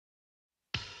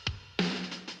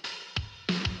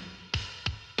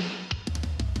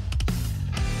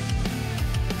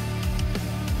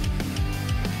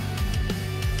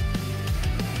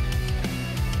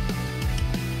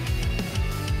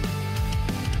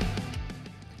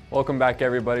Welcome back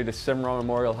everybody to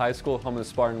CIMARRON-MEMORIAL High School, home of the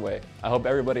Spartan Way. I hope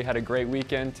everybody had a great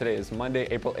weekend. Today is Monday,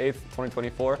 April 8th,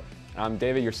 2024. And I'm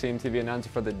David, your CMTV announcer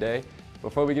for the day.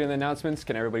 Before we get into the announcements,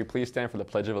 can everybody please stand for the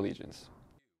Pledge of Allegiance?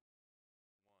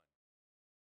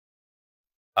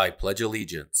 I pledge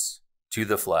allegiance to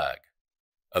the flag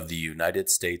of the United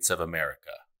States of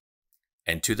America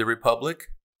and to the republic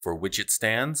for which it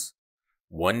stands,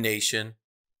 one nation,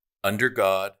 under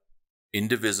God,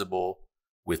 indivisible,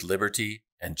 with liberty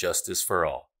and justice for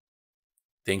all.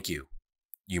 Thank you.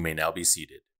 You may now be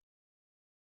seated.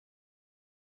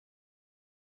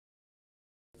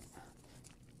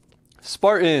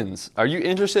 Spartans, are you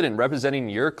interested in representing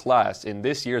your class in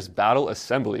this year's Battle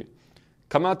Assembly?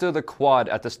 Come out to the quad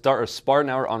at the start of Spartan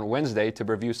Hour on Wednesday to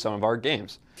review some of our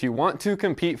games. If you want to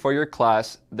compete for your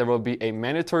class, there will be a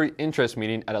mandatory interest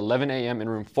meeting at 11 a.m. in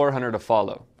room 400 to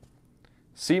follow.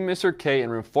 See Mr. K in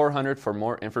room 400 for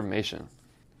more information.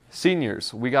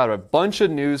 Seniors, we got a bunch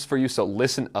of news for you, so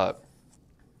listen up.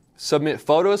 Submit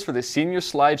photos for the senior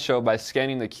slideshow by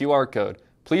scanning the QR code.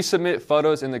 Please submit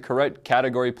photos in the correct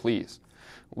category, please.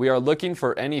 We are looking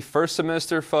for any first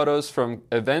semester photos from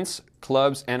events,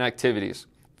 clubs, and activities.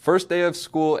 First day of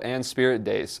school and spirit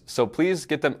days, so please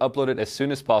get them uploaded as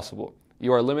soon as possible.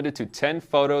 You are limited to 10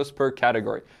 photos per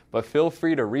category, but feel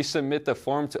free to resubmit the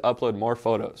form to upload more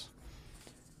photos.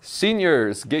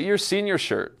 Seniors, get your senior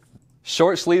shirt.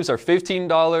 Short sleeves are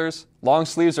 $15, long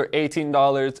sleeves are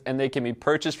 $18, and they can be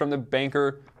purchased from the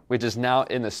banker, which is now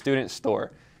in the student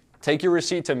store. Take your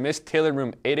receipt to Miss Taylor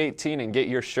room 818 and get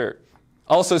your shirt.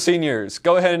 Also, seniors,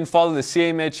 go ahead and follow the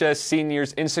CMHS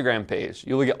Seniors Instagram page.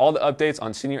 You will get all the updates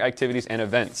on senior activities and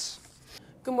events.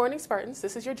 Good morning, Spartans.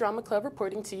 This is your drama club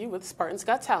reporting to you with Spartans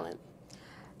Got Talent.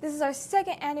 This is our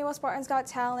second annual Spartans Got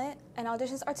Talent, and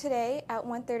auditions are today at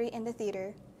 1:30 in the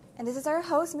theater. And this is our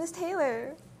host, Miss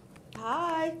Taylor.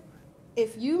 Hi.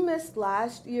 If you missed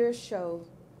last year's show,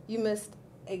 you missed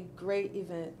a great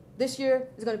event. This year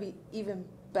is going to be even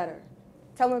better.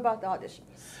 Tell me about the auditions.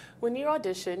 When you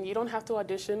audition, you don't have to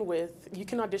audition with, you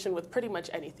can audition with pretty much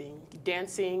anything.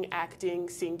 Dancing, acting,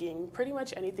 singing, pretty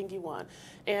much anything you want.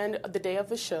 And the day of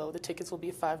the show, the tickets will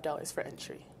be $5 for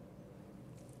entry.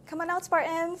 Come on out,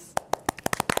 Spartans.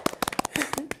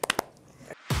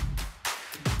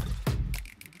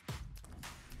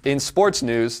 In sports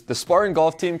news, the Spartan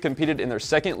golf team competed in their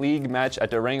second league match at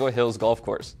Durango Hills Golf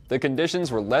Course. The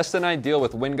conditions were less than ideal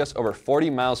with wind gusts over 40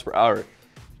 miles per hour.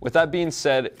 With that being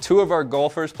said, 2 of our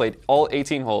golfers played all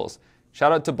 18 holes.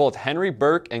 Shout out to both Henry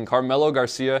Burke and Carmelo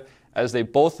Garcia as they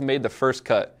both made the first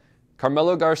cut.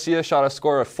 Carmelo Garcia shot a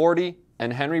score of 40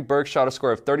 and Henry Burke shot a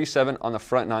score of 37 on the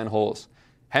front 9 holes.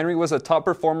 Henry was a top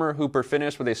performer who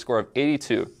finished with a score of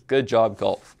 82. Good job,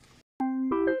 golf.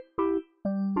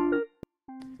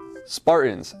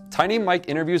 Spartans, Tiny Mike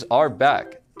interviews are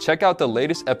back. Check out the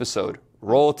latest episode.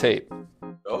 Roll tape.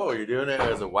 Oh, you're doing it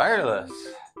as a wireless.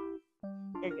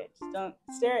 You're good. Just don't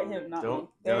stare at him, not me.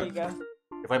 There you go.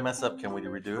 If I mess up, can we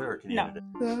redo it or can you edit it?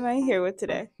 Who am I here with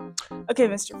today? Okay,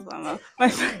 Mr. Flomo.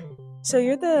 So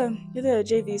you're the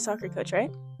JV soccer coach,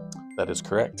 right? That is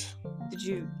correct. Did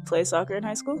you play soccer in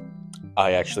high school?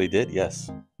 I actually did,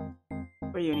 yes.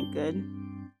 Were you any good?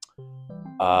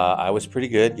 I was pretty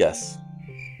good, yes.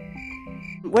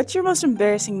 What's your most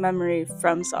embarrassing memory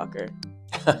from soccer?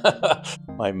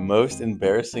 My most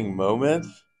embarrassing moment?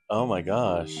 Oh my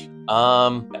gosh.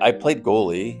 I played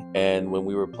goalie, and when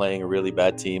we were playing a really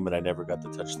bad team and I never got to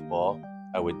touch the ball,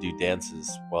 I would do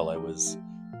dances while I was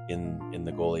in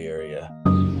the goalie area.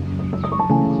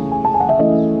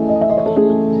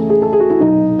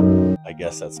 I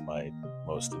guess that's my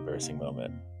most embarrassing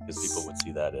moment, because people would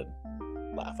see that and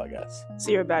laugh, I guess.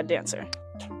 So you're a bad dancer?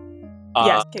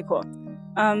 Yes. Okay, cool.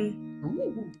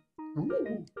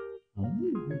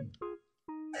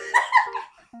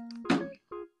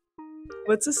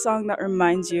 What's a song that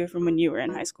reminds you from when you were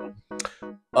in high school?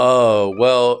 Oh,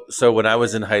 well, so when I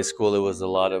was in high school, it was a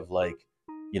lot of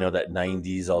that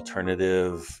 90s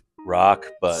alternative rock.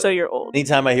 But so you're old.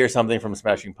 Anytime I hear something from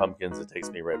Smashing Pumpkins, it takes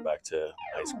me right back to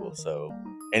high school. So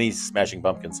any Smashing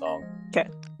Pumpkins song. Okay,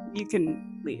 you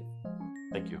can leave.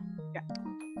 Thank you. Yeah.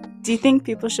 Do you think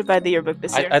people should buy the yearbook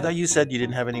this year? I thought you said you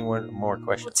didn't have any more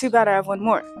questions. Well, too bad I have one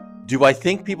more. Do I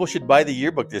think people should buy the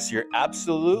yearbook this year?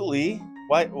 Absolutely.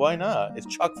 Why not? It's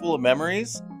chock full of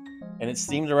memories, and it's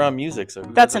themed around music. So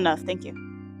that's enough. Thank you.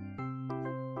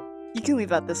 You can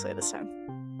leave out this way this time.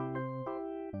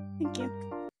 Thank you.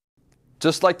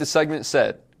 Just like the segment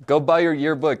said, go buy your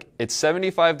yearbook. It's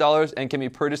 $75 and can be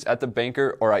purchased at the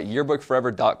banker or at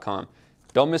yearbookforever.com.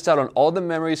 Don't miss out on all the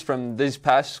memories from these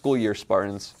past school year,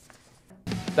 Spartans.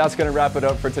 That's going to wrap it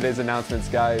up for today's announcements,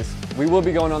 guys. We will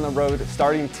be going on the road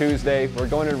starting Tuesday. We're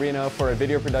going to Reno for a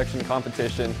video production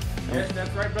competition. Yes, that's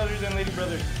right, brothers and lady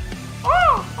brothers.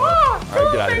 All right,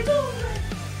 get out of here.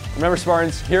 Remember,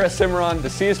 Spartans, here at Cimarron, the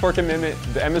C is for commitment,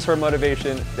 the M is for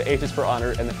motivation, the H is for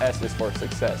honor, and the S is for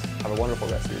success. Have a wonderful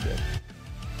rest of your day.